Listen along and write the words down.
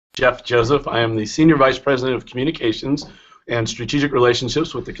Jeff Joseph. I am the Senior Vice President of Communications and Strategic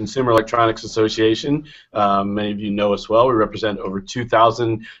Relationships with the Consumer Electronics Association. Many of you know us well. We represent over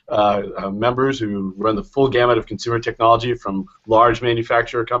 2,000 members who run the full gamut of consumer technology, from large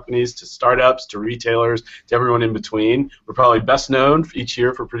manufacturer companies to startups to retailers to everyone in between. We're probably best known each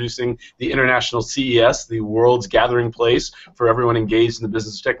year for producing the International CES, the world's gathering place for everyone engaged in the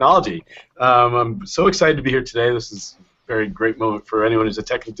business of technology. I'm so excited to be here today. This is very great moment for anyone who's a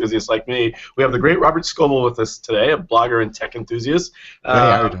tech enthusiast like me. We have the great Robert Scoble with us today, a blogger and tech enthusiast. Hey, how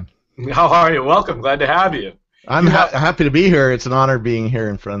are you doing? How are you? Welcome. Glad to have you. I'm happy to be here. It's an honor being here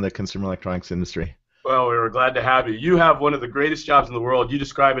in front of the consumer electronics industry. Well, we were glad to have you. You have one of the greatest jobs in the world. You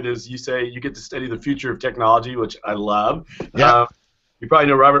describe it as, you say, you get to study the future of technology, which I love. Yeah. You probably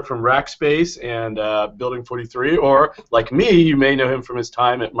know Robert from Rackspace and Building 43, or like me, you may know him from his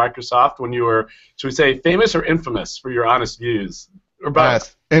time at Microsoft when you were, should we say, famous or infamous for your honest views? Or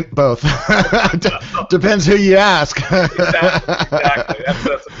both? Both. Depends who you ask. Exactly.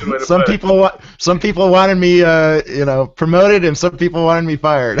 That's a good way to some put people it. Some people wanted me, promoted, and some people wanted me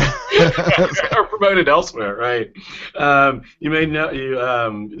fired. Or promoted elsewhere, right? You may know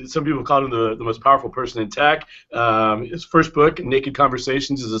some people call him the most powerful person in tech. His first book, Naked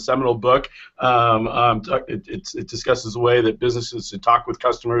Conversations, is a seminal book. It discusses the way that businesses should talk with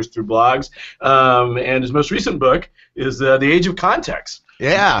customers through blogs. And his most recent book is The Age of Context.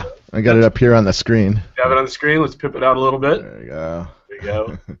 Yeah, I got it up here on the screen. You have it on the screen. Let's pip it out a little bit. There you go. There you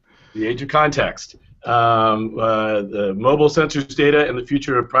go. The Age of Context. The mobile sensors data and the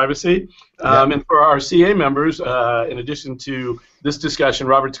future of privacy. And for our CA members, in addition to this discussion,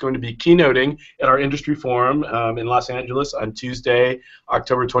 Robert's going to be keynoting at our industry forum in Los Angeles on Tuesday,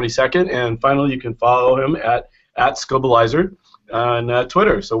 October 22nd. And finally, you can follow him at Scobalizer on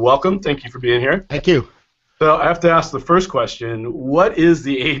Twitter. So welcome. Thank you for being here. Thank you. So I have to ask the first question: what is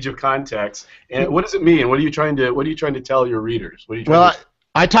the age of context, and what does it mean? What are you trying to tell your readers?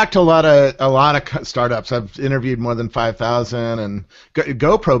 I talked to a lot of startups. I've interviewed more than 5,000, and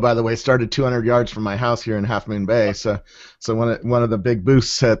GoPro, by the way, started 200 yards from my house here in Half Moon Bay. So one of the big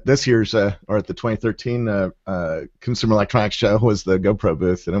booths at this year's or at the 2013 Consumer Electronics Show was the GoPro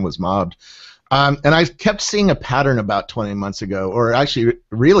booth, and it was mobbed. And I kept seeing a pattern about 20 months ago, or actually,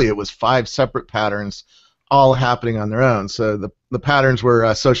 really, it was 5 separate patterns, all happening on their own. So the patterns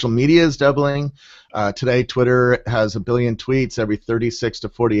were social media is doubling. Today, Twitter has 1 billion tweets every 36 to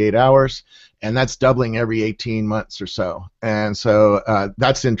 48 hours, and that's doubling every 18 months or so. And so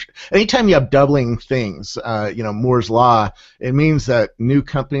that's anytime you have doubling things, Moore's law, it means that new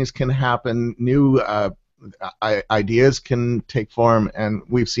companies can happen, new ideas can take form, and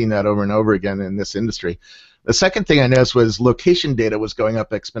we've seen that over and over again in this industry. The second thing I noticed was location data was going up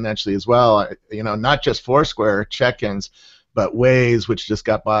exponentially as well. Not just Foursquare check-ins, but Waze, which just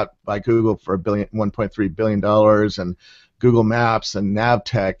got bought by Google for $1.3 billion, and Google Maps and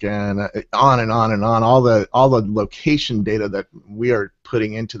Navtech, and on and on and on. All the location data that we are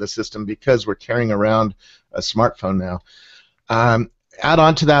putting into the system because we're carrying around a smartphone now. Add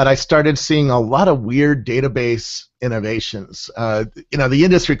on to that, I started seeing a lot of weird database innovations. The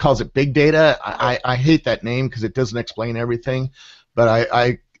industry calls it big data. I hate that name because it doesn't explain everything, but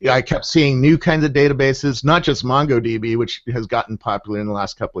I kept seeing new kinds of databases, not just MongoDB, which has gotten popular in the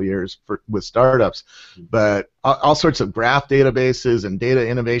last couple of years with startups, but all sorts of graph databases and data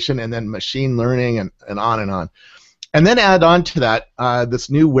innovation, and then machine learning, and on and on. And then add on to that this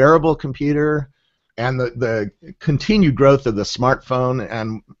new wearable computer, and the continued growth of the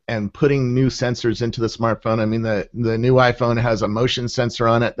smartphone, and putting new sensors into the smartphone. I mean, the new iPhone has a motion sensor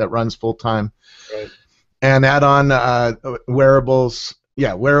on it that runs full time. Right. And add on wearables.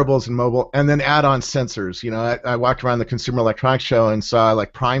 Yeah, wearables and mobile, and then add on sensors. I walked around the Consumer Electronics Show and saw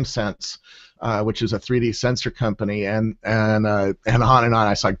like PrimeSense, which is a 3D sensor company, and on and on.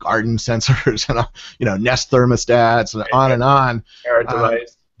 I saw garden sensors and Nest thermostats, and on and on.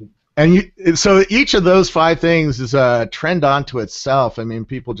 Device. And so each of those 5 things is a trend onto itself. I mean,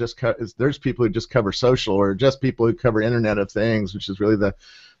 there's people who just cover social, or just people who cover Internet of Things, which is really the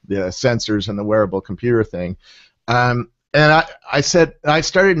sensors and the wearable computer thing. And I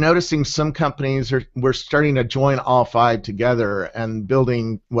started noticing some companies were starting to join all 5 together and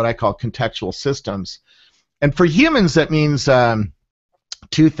building what I call contextual systems. And for humans, that means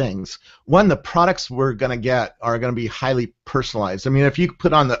 2 things. One, the products we're going to get are going to be highly personalized. I mean, if you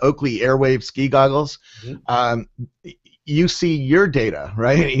put on the Oakley Airwave ski goggles, you see your data,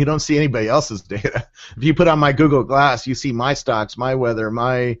 right? You don't see anybody else's data. If you put on my Google Glass, you see my stocks, my weather,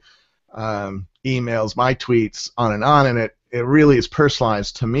 my emails, my tweets, on, and it really is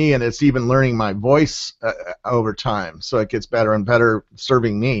personalized to me, and it's even learning my voice over time, so it gets better and better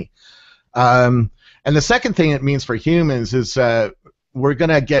serving me. And the second thing it means for humans is we're going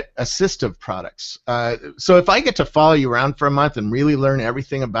to get assistive products. So if I get to follow you around for a month and really learn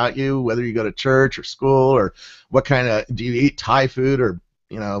everything about you, whether you go to church or school, or what kind of, do you eat Thai food, or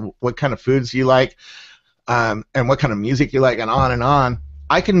what kind of foods you like, and what kind of music you like, and on,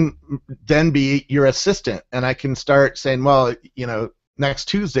 I can then be your assistant, and I can start saying, well, next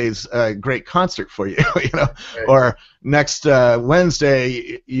Tuesday's a great concert for you, right. Or next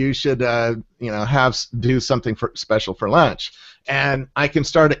Wednesday you should, do something special for lunch, and I can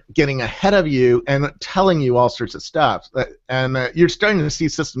start getting ahead of you and telling you all sorts of stuff. And you're starting to see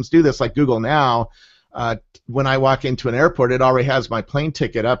systems do this, like Google now. When I walk into an airport, it already has my plane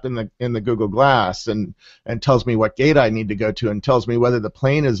ticket up in the Google Glass, and tells me what gate I need to go to, and tells me whether the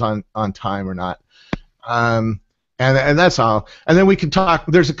plane is on time or not. And that's all. And then we can talk.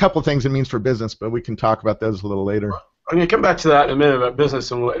 There's a couple things it means for business, but we can talk about those a little later. I'm going to come back to that in a minute about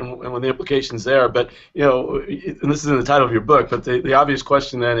business and what the implications there. But and this is in the title of your book. But the obvious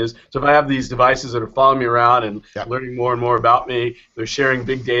question then is: so if I have these devices that are following me around and learning more and more about me, they're sharing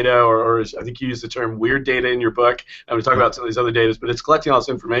big data, or I think you use the term weird data in your book. And we talk about some of these other data, but it's collecting all this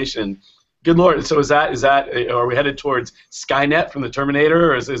information. Good Lord! So is that are we headed towards Skynet from the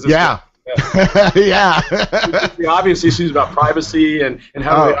Terminator, or is this? Yeah. Yeah. The obvious issues about privacy and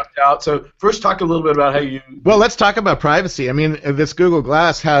how do we opt out. So first, talk a little bit about how you. Well, let's talk about privacy. I mean, this Google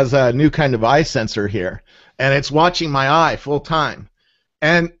Glass has a new kind of eye sensor here, and it's watching my eye full time.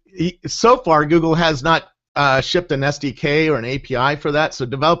 And so far, Google has not shipped an SDK or an API for that, so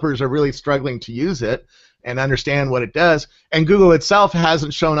developers are really struggling to use it and understand what it does. And Google itself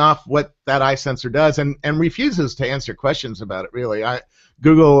hasn't shown off what that eye sensor does, and refuses to answer questions about it, really. I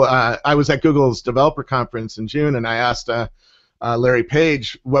was at Google's developer conference in June, and I asked Larry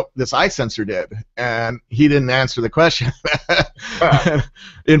Page what this eye sensor did, and he didn't answer the question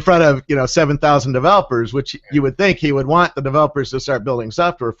in front of 7,000 developers, which you would think he would want the developers to start building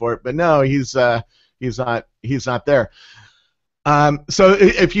software for it, but no, he's not there. So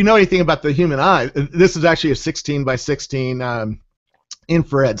if you know anything about the human eye, this is actually a 16 by 16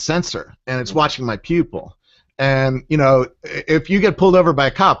 infrared sensor, and it's watching my pupil. And if you get pulled over by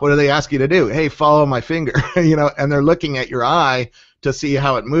a cop, what do they ask you to do? Hey, follow my finger. And they're looking at your eye to see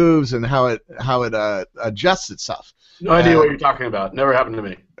how it moves and how it adjusts itself. No idea what you're talking about. Never happened to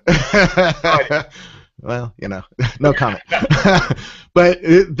me. No idea. Well, no comment. But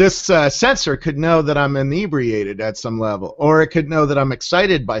this sensor could know that I'm inebriated at some level, or it could know that I'm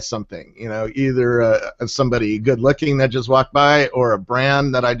excited by something. Either somebody good-looking that just walked by, or a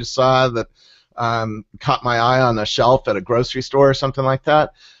brand that I just saw that caught my eye on a shelf at a grocery store or something like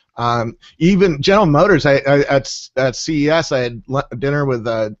that. Even General Motors, at CES, I had dinner with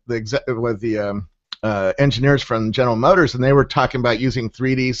the engineers from General Motors, and they were talking about using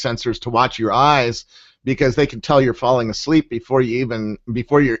 3D sensors to watch your eyes, because they can tell you're falling asleep before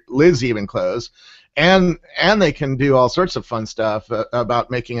your lids even close, and they can do all sorts of fun stuff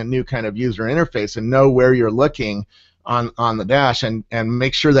about making a new kind of user interface and know where you're looking on the dash, and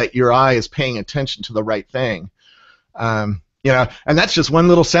make sure that your eye is paying attention to the right thing. And that's just one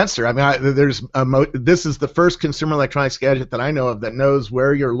little sensor. I mean, this is the first consumer electronics gadget that I know of that knows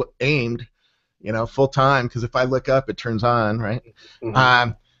where you're aimed, full time, because if I look up, it turns on, right?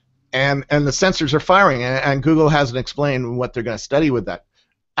 Mm-hmm. And the sensors are firing, and Google hasn't explained what they're going to study with that.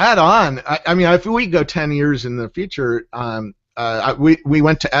 Add on, I mean, if we go 10 years in the future, we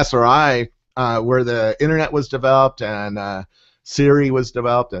went to SRI, where the internet was developed, and Siri was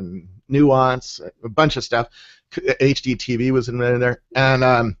developed, and Nuance, a bunch of stuff. HDTV was invented there,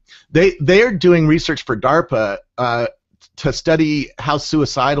 and they are doing research for DARPA to study how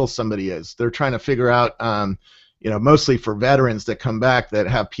suicidal somebody is. They're trying to figure out, mostly for veterans that come back that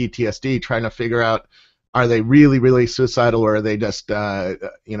have PTSD, trying to figure out, are they really, really suicidal, or are they just,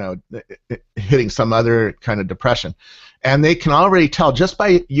 hitting some other kind of depression? And they can already tell, just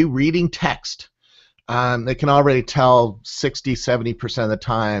by you reading text, they can already tell 60, 70% of the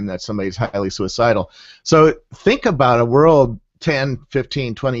time that somebody's highly suicidal. So think about a world 10,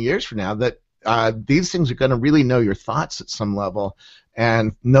 15, 20 years from now that these things are going to really know your thoughts at some level,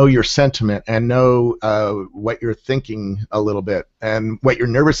 and know your sentiment, and know what you're thinking a little bit, and what your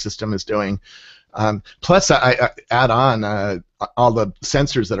nervous system is doing. Plus, I add on all the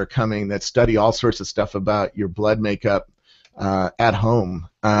sensors that are coming that study all sorts of stuff about your blood makeup at home.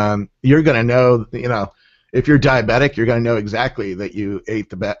 You're going to know, if you're diabetic, you're going to know exactly that you ate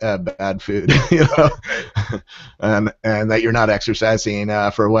the bad food, you know, and that you're not exercising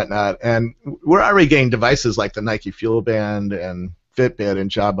enough or whatnot. And we're already getting devices like the Nike Fuel Band and Fitbit and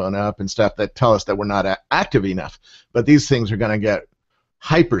Jawbone Up and stuff that tell us that we're not active enough. But these things are going to get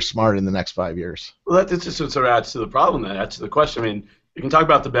hyper smart in the next 5 years. Well, that just sort of adds to the problem. Then adds to the question. I mean, you can talk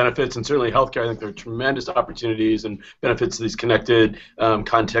about the benefits, and certainly healthcare. I think there are tremendous opportunities and benefits to these connected,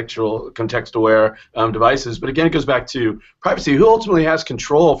 context-aware devices. But again, it goes back to privacy. Who ultimately has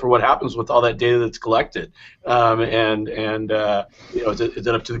control for what happens with all that data that's collected? And you know, is it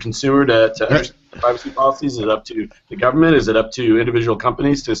up to the consumer to understand privacy policies? Is it up to the government? Is it up to individual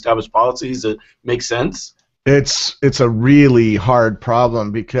companies to establish policies that make sense? It's a really hard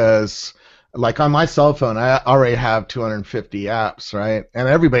problem because, like on my cell phone, I already have 250 apps, right? And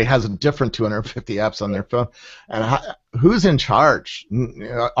everybody has a different 250 apps on their phone. And who's in charge? You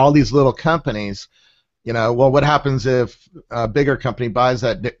know, all these little companies, you know, well, what happens if a bigger company buys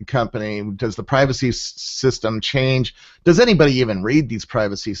that company? Does the privacy system change? Does anybody even read these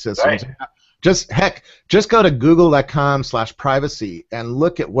privacy systems? Right. Just go to google.com/privacy and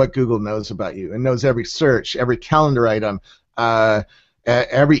look at what Google knows about you. It knows every search, every calendar item,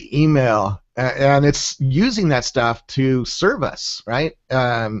 every email, and it's using that stuff to serve us, right?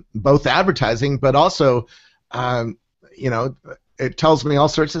 Both advertising, but also, you know, it tells me all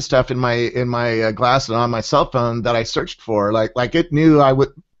sorts of stuff in my glass and on my cell phone that I searched for. Like it knew I would.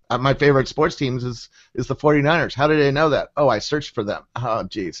 My favorite sports teams is the 49ers. How did it know that? Oh, I searched for them. Oh,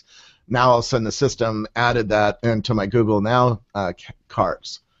 geez. Now all of a sudden the system added that into my Google Now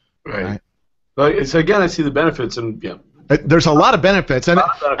cards. Right. Well, so again, I see the benefits, and yeah. There's a lot of benefits, and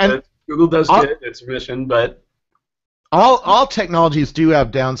Google does get its mission, but all technologies do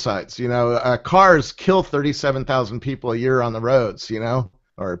have downsides. You know, cars kill 37,000 people a year on the roads. You know,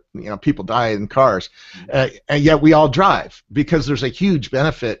 or you know, people die in cars, and yet we all drive because there's a huge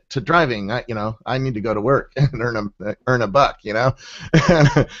benefit to driving. You know, I need to go to work and earn a buck. You know,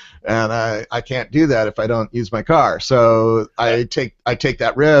 and I can't do that if I don't use my car. So I take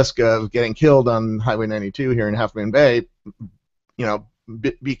that risk of getting killed on Highway 92 here in Half Moon Bay. You know,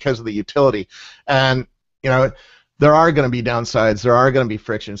 because of the utility, and you know, there are going to be downsides. There are going to be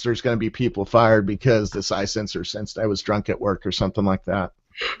frictions. There's going to be people fired because this eye sensor sensed I was drunk at work or something like that.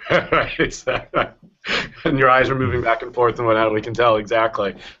 Right, exactly. And your eyes are moving back and forth and whatnot. We can tell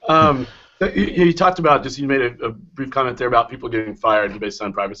exactly. You talked about you made a brief comment there about people getting fired based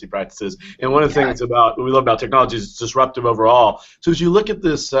on privacy practices. And one of the things what we love about technology is it's disruptive overall. So as you look at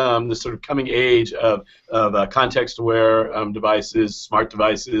this this sort of coming age of context-aware devices, smart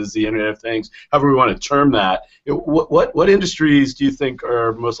devices, the Internet of Things, however we want to term that, what industries do you think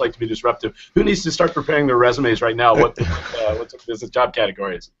are most likely to be disruptive? Who needs to start preparing their resumes right now? What's the business job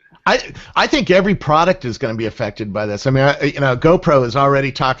categories? I think every product is going to be affected by this. I mean, you know, GoPro is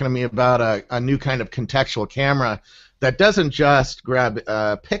already talking to me about a new kind of contextual camera that doesn't just grab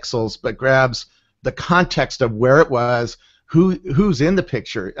pixels, but grabs the context of where it was, who's in the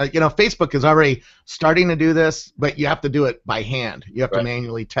picture. You know, Facebook is already starting to do this, but you have to do it by hand. You have to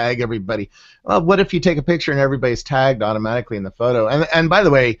manually tag everybody. Well, what if you take a picture and everybody's tagged automatically in the photo? And by the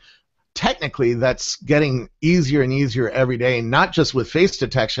way, technically that's getting easier and easier every day, not just with face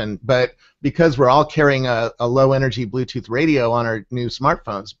detection, but because we're all carrying a low energy Bluetooth radio on our new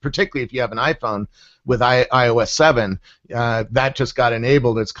smartphones, particularly if you have an iPhone with iOS 7, that just got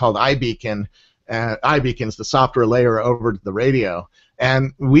enabled. It's called iBeacon. iBeacon's the software layer over the radio.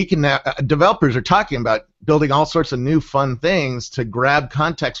 And we can developers are talking about building all sorts of new fun things to grab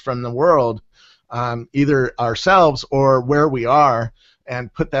context from the world, either ourselves or where we are,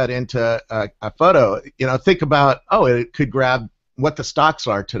 and put that into a photo. You know, think about, it could grab what the stocks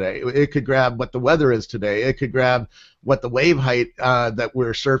are today. It could grab what the weather is today. It could grab what the wave height that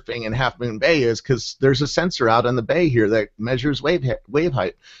we're surfing in Half Moon Bay is, because there's a sensor out on the bay here that measures wave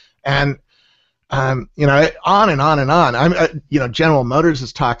height. And you know, on and on and on. You know, General Motors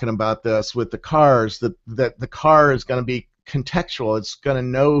is talking about this with the cars. That the car is going to be contextual. It's going to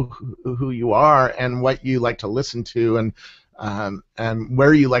know who you are and what you like to listen to, and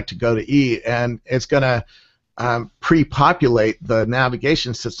where you like to go to eat, and it's going to pre-populate the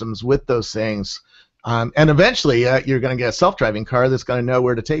navigation systems with those things. And eventually, you're going to get a self-driving car that's going to know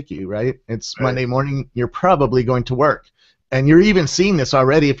where to take you. Right? It's right. Monday morning. You're probably going to work, and you're even seeing this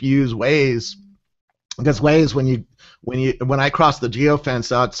already if you use Waze. Because Waze, when I cross the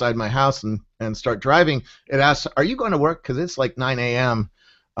geofence outside my house and start driving, it asks, "Are you going to work?" Because it's like 9 a.m.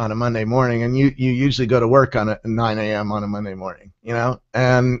 on a Monday morning, and you usually go to work on 9 a.m. on a Monday morning, you know,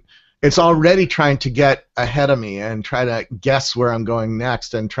 and it's already trying to get ahead of me and try to guess where I'm going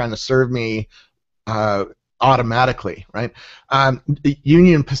next and trying to serve me automatically, right?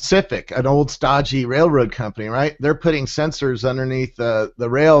 Union Pacific, an old stodgy railroad company, right? They're putting sensors underneath the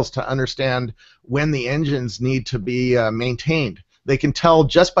rails to understand when the engines need to be maintained. They can tell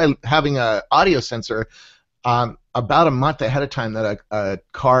just by having an audio sensor about a month ahead of time that a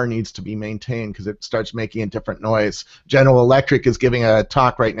car needs to be maintained because it starts making a different noise. General Electric is giving a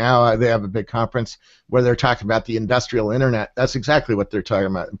talk right now. They have a big conference where they're talking about the industrial internet. That's exactly what they're talking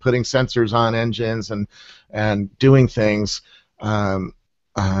about, putting sensors on engines and doing things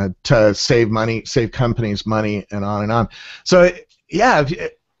to save money, save companies money, and on and on. So yeah,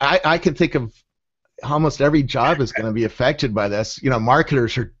 I can think of almost every job is going to be affected by this.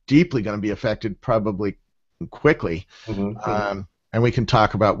 Marketers are deeply going to be affected probably quickly. And we can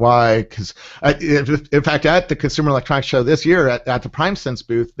talk about why, because in fact at the Consumer Electronics Show this year at the PrimeSense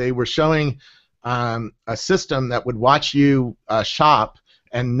booth, they were showing a system that would watch you shop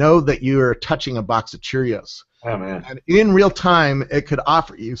and know that you are touching a box of Cheerios. Oh, man. And in real time, it could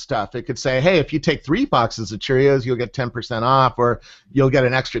offer you stuff. It could say, hey, if you take 3 boxes of Cheerios, you'll get 10% off, or you'll get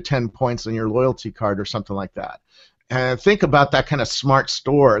an extra 10 points on your loyalty card or something like that. And think about that kind of smart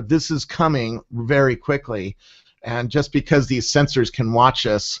store. This is coming very quickly. And just because these sensors can watch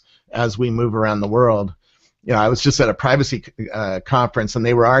us as we move around the world, I was just at a privacy conference, and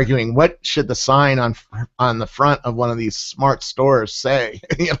they were arguing what should the sign on the front of one of these smart stores say.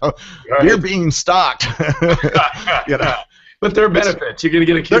 Right. You're being stalked. But there are benefits. You're going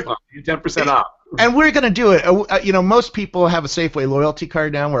to get a coupon. You get 10% off. And we're going to do it. Most people have a Safeway loyalty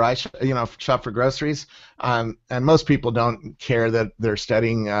card now where I shop for groceries, and most people don't care that they're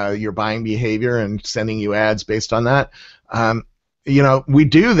studying your buying behavior and sending you ads based on that. We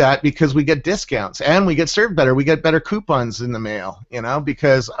do that because we get discounts and we get served better. We get better coupons in the mail,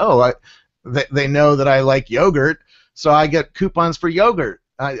 because they know that I like yogurt, so I get coupons for yogurt.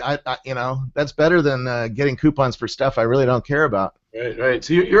 That's better than getting coupons for stuff I really don't care about. Right.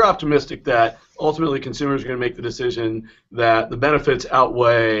 So you're optimistic that ultimately consumers are going to make the decision that the benefits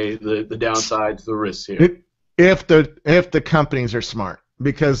outweigh the downsides, the risks here. If the companies are smart.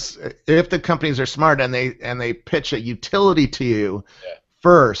 Because if the companies are smart and they pitch a utility to you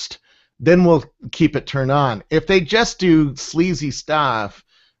first, then we'll keep it turned on. If they just do sleazy stuff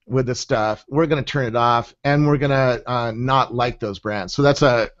with the stuff, we're going to turn it off, and we're going to not like those brands. So that's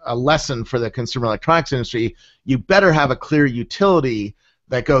a lesson for the consumer electronics industry. You better have a clear utility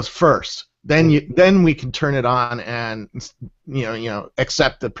that goes first. Then we can turn it on and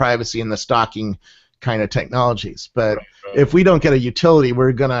accept the privacy and the stalking kind of technologies. But right. If we don't get a utility,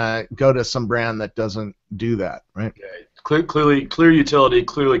 we're gonna go to some brand that doesn't do that, right? Okay. Clear utility,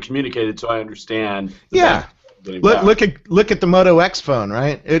 clearly communicated, so I understand. Yeah. Look at the Moto X phone,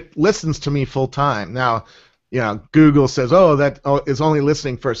 right? It listens to me full time. Now, Google says, that is only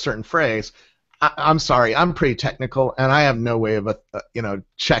listening for a certain phrase. I'm sorry, I'm pretty technical, and I have no way of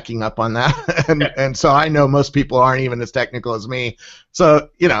checking up on that, and so I know most people aren't even as technical as me. So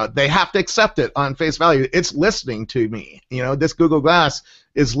they have to accept it on face value. It's listening to me. This Google Glass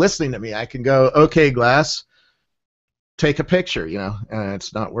is listening to me. I can go, okay, Glass, take a picture. And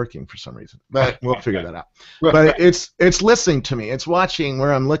it's not working for some reason, but we'll figure that out. But it's listening to me. It's watching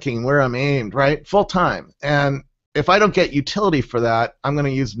where I'm looking, where I'm aimed, right, full time. And if I don't get utility for that, I'm going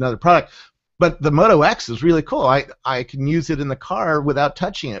to use another product. But the Moto X is really cool. I can use it in the car without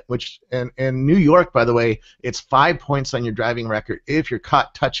touching it, which in New York, by the way, it's 5 points on your driving record if you're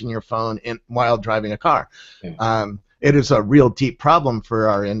caught touching your phone while driving a car. Yeah. It is a real deep problem for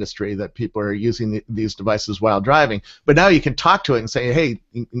our industry that people are using these devices while driving. But now you can talk to it and say, hey,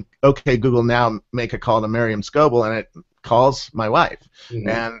 okay, Google, now make a call to Miriam Scoble, and it calls my wife. Mm-hmm.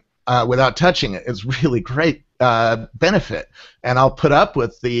 And without touching it, it's really great benefit. And I'll put up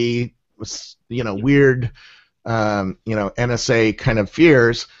with the weird, NSA kind of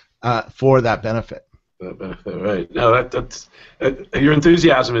fears for that benefit. Right. No, that's your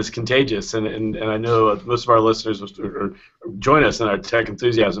enthusiasm is contagious, and I know most of our listeners join us in our tech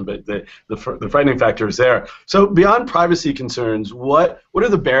enthusiasm, but the frightening factor is there. So beyond privacy concerns, what are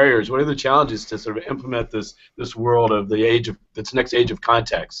the barriers? What are the challenges to sort of implement this world of this next age of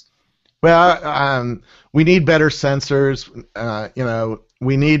context? Well, we need better sensors.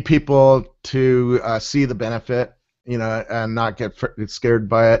 We need people to see the benefit, and not get scared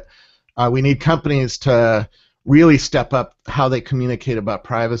by it. We need companies to really step up how they communicate about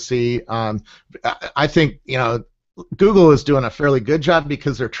privacy. I think Google is doing a fairly good job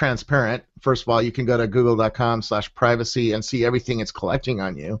because they're transparent. First of all, you can go to google.com/privacy and see everything it's collecting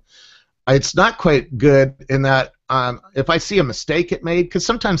on you. It's not quite good in that if I see a mistake it made, because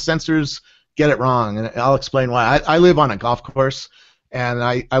sometimes sensors get it wrong, and I'll explain why. I live on a golf course, and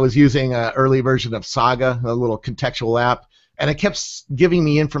I was using an early version of Saga, a little contextual app, and it kept giving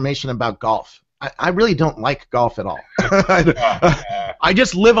me information about golf. I really don't like golf at all. I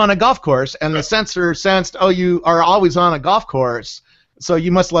just live on a golf course, and the sensor sensed, oh, you are always on a golf course, so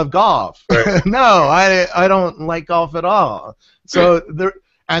you must love golf. Right. No, I don't like golf at all. So there,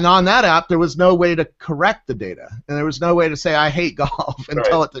 and on that app, there was no way to correct the data, and there was no way to say I hate golf and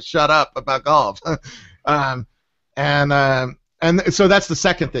tell it to shut up about golf. And so that's the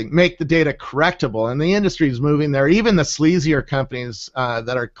second thing, make the data correctable. And the industry is moving there. Even the sleazier companies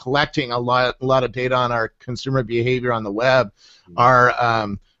that are collecting a lot of data on our consumer behavior on the web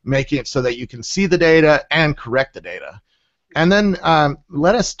are making it so that you can see the data and correct the data. And then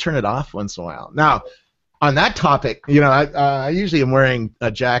let us turn it off once in a while. Now, on that topic, you know, I usually am wearing a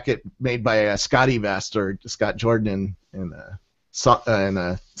jacket made by Scotty Vest or Scott Jordan in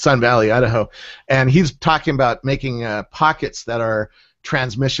Sun Valley, Idaho, and he's talking about making pockets that are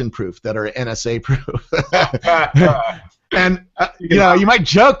transmission-proof, that are NSA-proof. And you know, you might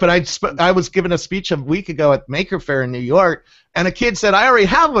joke, but I was given a speech a week ago at Maker Faire in New York, and a kid said, "I already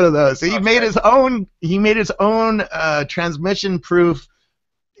have one of those." So he made his own. He made his own transmission-proof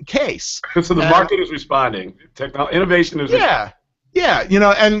case. So the market is responding. Innovation is. Yeah. Yeah, you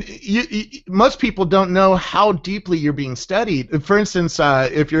know, and most people don't know how deeply you're being studied. For instance,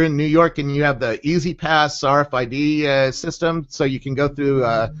 if you're in New York and you have the Easy Pass RFID system, so you can go through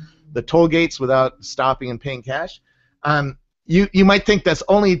the toll gates without stopping and paying cash, you might think that's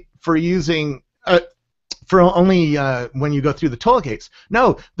only for using when you go through the toll gates.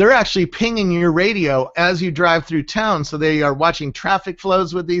 No, they're actually pinging your radio as you drive through town, so they are watching traffic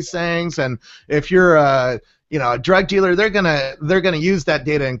flows with these things. And if you're a drug dealer, they're gonna use that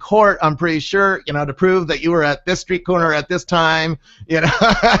data in court, I'm pretty sure, you know, to prove that you were at this street corner at this time. You know,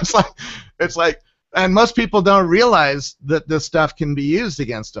 it's like, and most people don't realize that this stuff can be used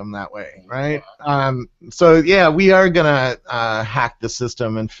against them that way, right? So yeah, we are gonna hack the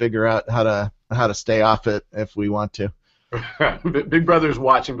system and figure out how to stay off it if we want to. Big Brother's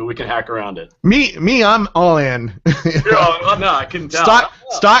watching, but we can hack around it. Me, I'm all in. Oh, no, I couldn't tell.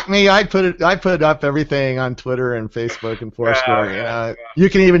 Stalk me. I put up everything on Twitter and Facebook and Foursquare. You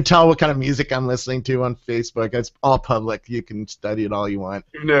can even tell what kind of music I'm listening to on Facebook. It's all public. You can study it all you want.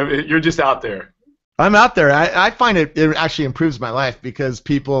 No, you're just out there. I'm out there. I find it actually improves my life because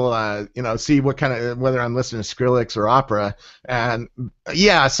people, see what kind of, whether I'm listening to Skrillex or opera, and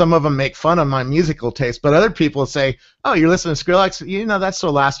yeah, some of them make fun of my musical taste, but other people say, "Oh, you're listening to Skrillex? You know, that's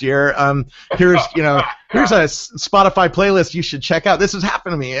so last year. Here's a Spotify playlist you should check out. This has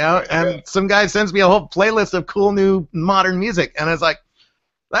happened to me, you know." And some guy sends me a whole playlist of cool new modern music, and it's like,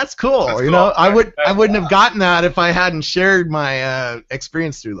 that's cool. That's cool. I wouldn't have gotten that if I hadn't shared my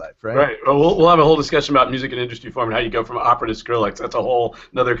experience through life, right? Right. Well, we'll have a whole discussion about music and industry form and how you go from opera to Skrillex. That's a whole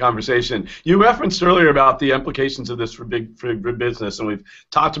another conversation. You referenced earlier about the implications of this for big business, and we've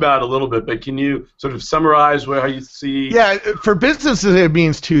talked about it a little bit. But can you sort of summarize how you see? Yeah, for businesses, it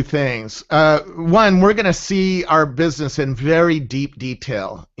means two things. One, we're going to see our business in very deep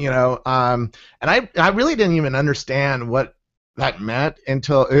detail. And I really didn't even understand what that meant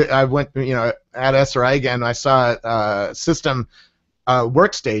until I went, at SRI again. I saw a system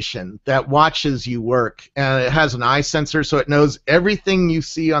workstation that watches you work, and it has an eye sensor, so it knows everything you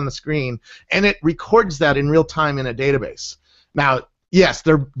see on the screen, and it records that in real time in a database. Now, yes,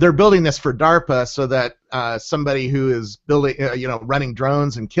 they're building this for DARPA so that somebody who is building, running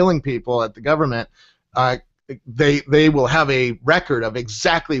drones and killing people at the government, they will have a record of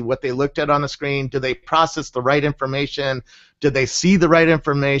exactly what they looked at on the screen. Did they process the right information? Did they see the right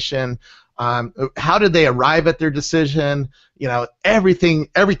information? How did they arrive at their decision? Everything,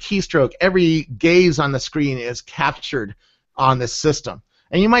 every keystroke, every gaze on the screen is captured on this system.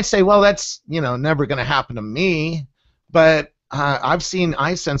 And you might say, well, that's never going to happen to me. But I've seen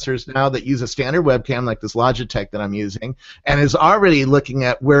eye sensors now that use a standard webcam like this Logitech that I'm using, and is already looking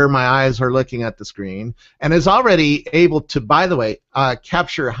at where my eyes are looking at the screen, and is already able to, by the way,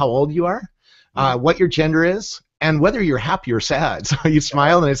 capture how old you are, what your gender is, and whether you're happy or sad. So you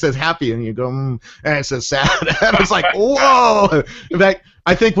smile and it says happy, and you go, and it says sad. And it's like, whoa! In fact,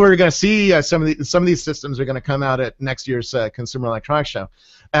 I think we're going to see some of these systems are going to come out at next year's Consumer Electronics Show,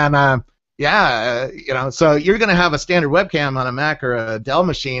 and so you're going to have a standard webcam on a Mac or a Dell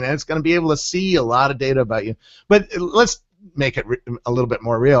machine, and it's going to be able to see a lot of data about you. But let's make it a little bit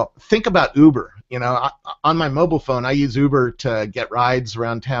more real. Think about Uber. On my mobile phone, I use Uber to get rides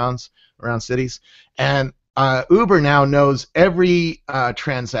around towns, around cities, and Uber now knows every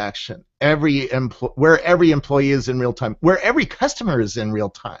transaction, where every employee is in real time, where every customer is in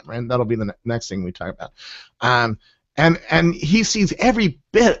real time, right? That'll be the next thing we talk about. and he sees every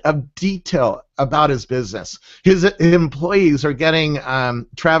bit of detail about his business. His employees are getting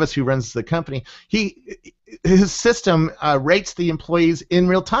Travis, who runs the company. His system rates the employees in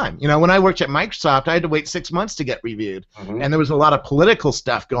real time. You know, when I worked at Microsoft, I had to wait 6 months to get reviewed, and there was a lot of political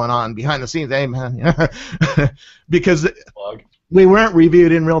stuff going on behind the scenes. Hey, man, you know, because we weren't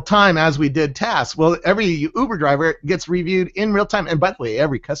reviewed in real time as we did tasks. Well, every Uber driver gets reviewed in real time, and by the way,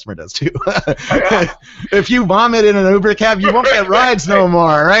 every customer does too. If you vomit in an Uber cab, you won't get rides no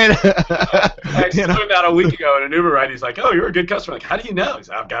more, right? I just learned that a week ago in an Uber ride. He's like, "Oh, you're a good customer." I'm like, how do you know? He's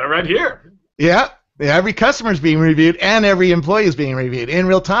like, "I've got it right here." Yeah. Every customer is being reviewed, and every employee is being reviewed in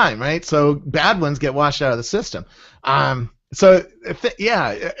real time, right? So bad ones get washed out of the system.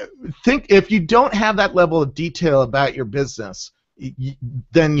 Think if you don't have that level of detail about your business,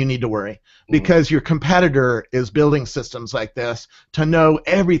 then you need to worry, because your competitor is building systems like this to know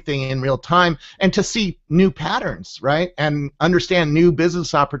everything in real time and to see new patterns, right? And understand new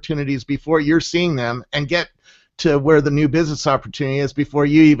business opportunities before you're seeing them, and get to where the new business opportunity is before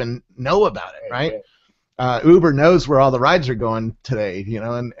you even know about it, right? Uber knows where all the rides are going today, you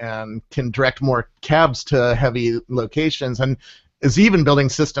know, and can direct more cabs to heavy locations, and is even building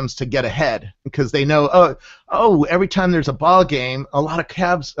systems to get ahead, because they know, oh, every time there's a ball game, a lot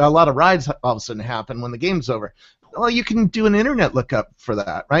of rides all of a sudden happen when the game's over. Well, you can do an internet lookup for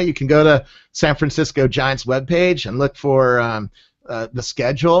that, right? You can go to San Francisco Giants webpage and look for the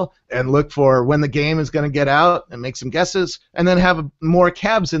schedule, and look for when the game is going to get out, and make some guesses, and then have more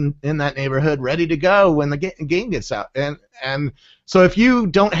cabs in that neighborhood ready to go when the game gets out. And so if you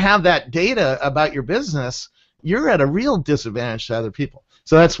don't have that data about your business, you're at a real disadvantage to other people.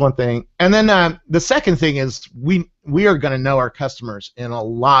 So that's one thing. And then the second thing is we are going to know our customers in a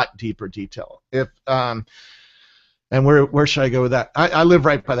lot deeper detail. And where should I go with that? I live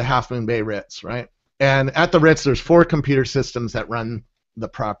right by the Half Moon Bay Ritz, right? And at the Ritz, there's 4 computer systems that run the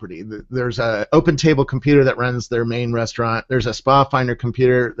property. There's a Open Table computer that runs their main restaurant. There's a Spa Finder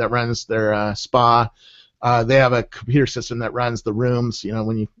computer that runs their spa. They have a computer system that runs the rooms, you know,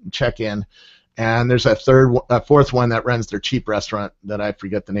 when you check in. And there's a fourth one that runs their cheap restaurant that I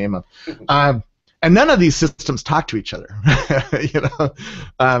forget the name of. And none of these systems talk to each other. You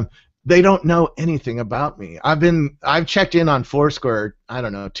know, they don't know anything about me. I've checked in on Foursquare, I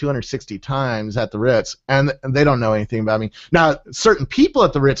don't know, 260 times at the Ritz, and they don't know anything about me. Now, certain people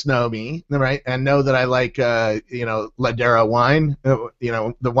at the Ritz know me, right, and know that I like, you know, Ladera wine. You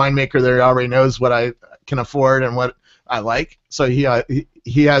know, the winemaker there already knows what I can afford and what I like, so he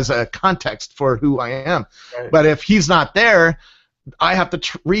has a context for who I am. Right. But if he's not there, I have to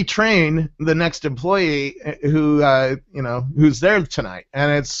retrain the next employee who you know, who's there tonight,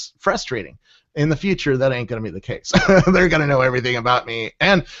 and it's frustrating. In the future, that ain't going to be the case. They're going to know everything about me.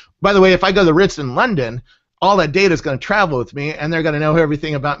 And by the way, if I go to the Ritz in London, all that data is going to travel with me, and they're going to know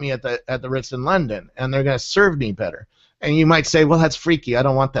everything about me at the Ritz in London, and they're going to serve me better. And you might say, well, that's freaky. I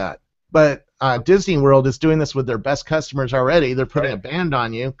don't want that. But Disney World is doing this with their best customers already. They're putting a band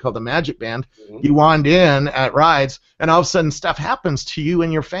on you called the Magic Band. You wand in at rides, and all of a sudden stuff happens to you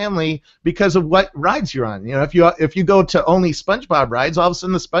and your family because of what rides you're on. You know, if you go to only SpongeBob rides, all of a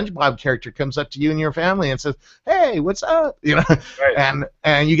sudden the SpongeBob character comes up to you and your family and says, "Hey, what's up?" You know,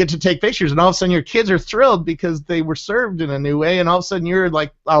 and you get to take pictures, and all of a sudden your kids are thrilled because they were served in a new way, and all of a sudden you're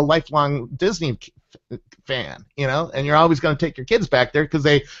like a lifelong Disney fan, you know, and you're always going to take your kids back there because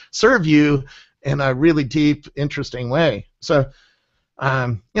they serve you in a really deep, interesting way. So,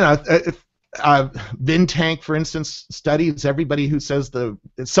 you know, VinTank, for instance, studies everybody who says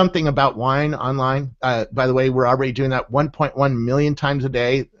something about wine online. By the way, we're already doing that 1.1 million times a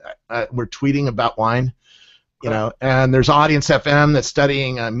day. We're tweeting about wine, you know, and there's Audience FM that's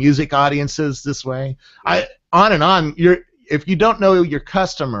studying music audiences this way. On and on. If you don't know your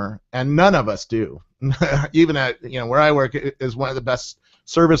customer, and none of us do, even at, you know, where I work is one of the best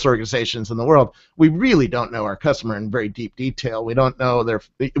service organizations in the world, we really don't know our customer in very deep detail. We don't know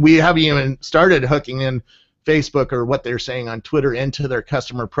we haven't even started hooking in Facebook or what they're saying on Twitter into their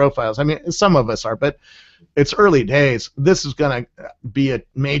customer profiles. I mean, some of us are, but it's early days. This is going to be a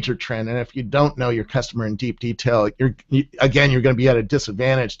major trend, and if you don't know your customer in deep detail, you're going to be at a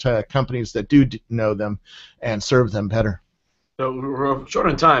disadvantage to companies that do know them and serve them better. So we're short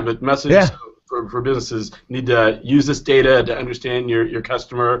on time, but message for businesses need to use this data to understand your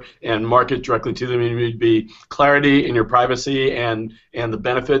customer and market directly to them. You need to be clarity in your privacy and the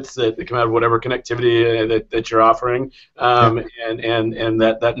benefits that come out of whatever connectivity that you're offering, and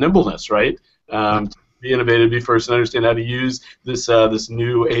that nimbleness, right? Be innovative, be first, and understand how to use this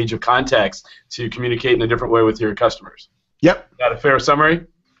new age of context to communicate in a different way with your customers. Yep. Is that a fair summary?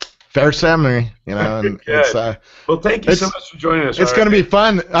 Fair summary, you know, and Good. Well, thank you so much for joining us. It's going to be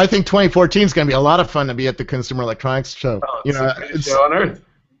fun. I think 2014 is going to be a lot of fun to be at the Consumer Electronics Show. Oh, it's the greatest show on earth.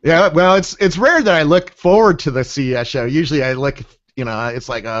 Yeah, well, it's rare that I look forward to the CES show. Usually I look, you know, it's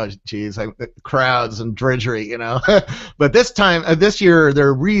like, oh, geez, crowds and drudgery, you know. But this year,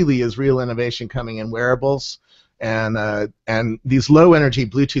 there really is real innovation coming in wearables. And these low-energy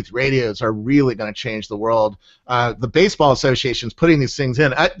Bluetooth radios are really going to change the world. The Baseball Association's putting these things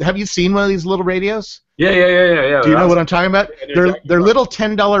in. Have you seen one of these little radios? Yeah. Do you know what I'm talking about? They're little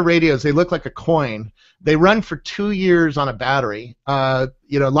 $10 radios. They look like a coin. They run for 2 years on a battery.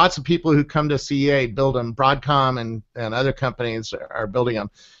 You know, lots of people who come to CEA build them. Broadcom and other companies are building them.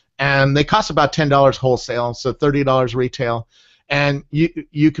 And they cost about $10 wholesale, so $30 retail. And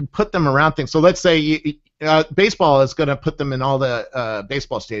you can put them around things. So let's say baseball is going to put them in all the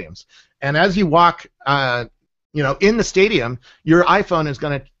baseball stadiums. And as you walk, you know, in the stadium, your iPhone is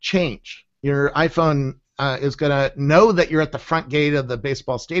going to change. Your iPhone is going to know that you're at the front gate of the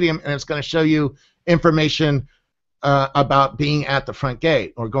baseball stadium, and it's going to show you information about being at the front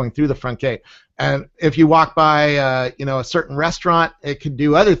gate or going through the front gate. And if you walk by, you know, a certain restaurant, it can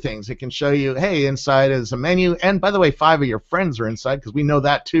do other things. It can show you, hey, inside is a menu, and by the way, 5 of your friends are inside because we know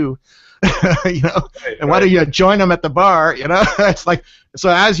that too. You know, and why don't you join them at the bar? You know, it's like, so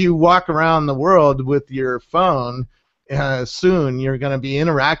as you walk around the world with your phone, soon you're going to be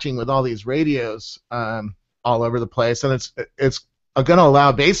interacting with all these radios all over the place, and it's going to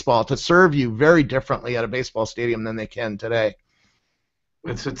allow baseball to serve you very differently at a baseball stadium than they can today.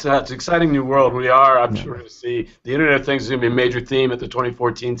 It's an exciting new world. I'm sure we're going to see the Internet of Things is going to be a major theme at the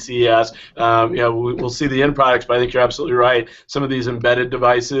 2014 CES. You know, we'll see the end products, but I think you're absolutely right. Some of these embedded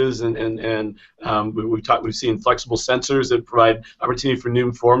devices and we've seen flexible sensors that provide opportunity for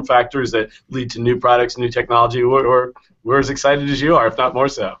new form factors that lead to new products, new technology. We're as excited as you are, if not more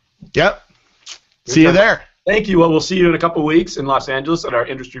so. Yep. See you there. Thank you. Well, we'll see you in a couple weeks in Los Angeles at our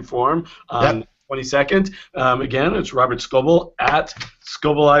industry forum on 22nd. Again, it's Robert Scoble at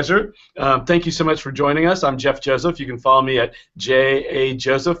Scobleizer. Thank you so much for joining us. I'm Jeff Joseph. You can follow me at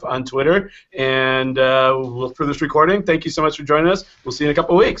JAJoseph on Twitter. And for this recording, thank you so much for joining us. We'll see you in a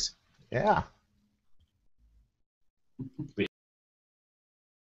couple weeks. Yeah.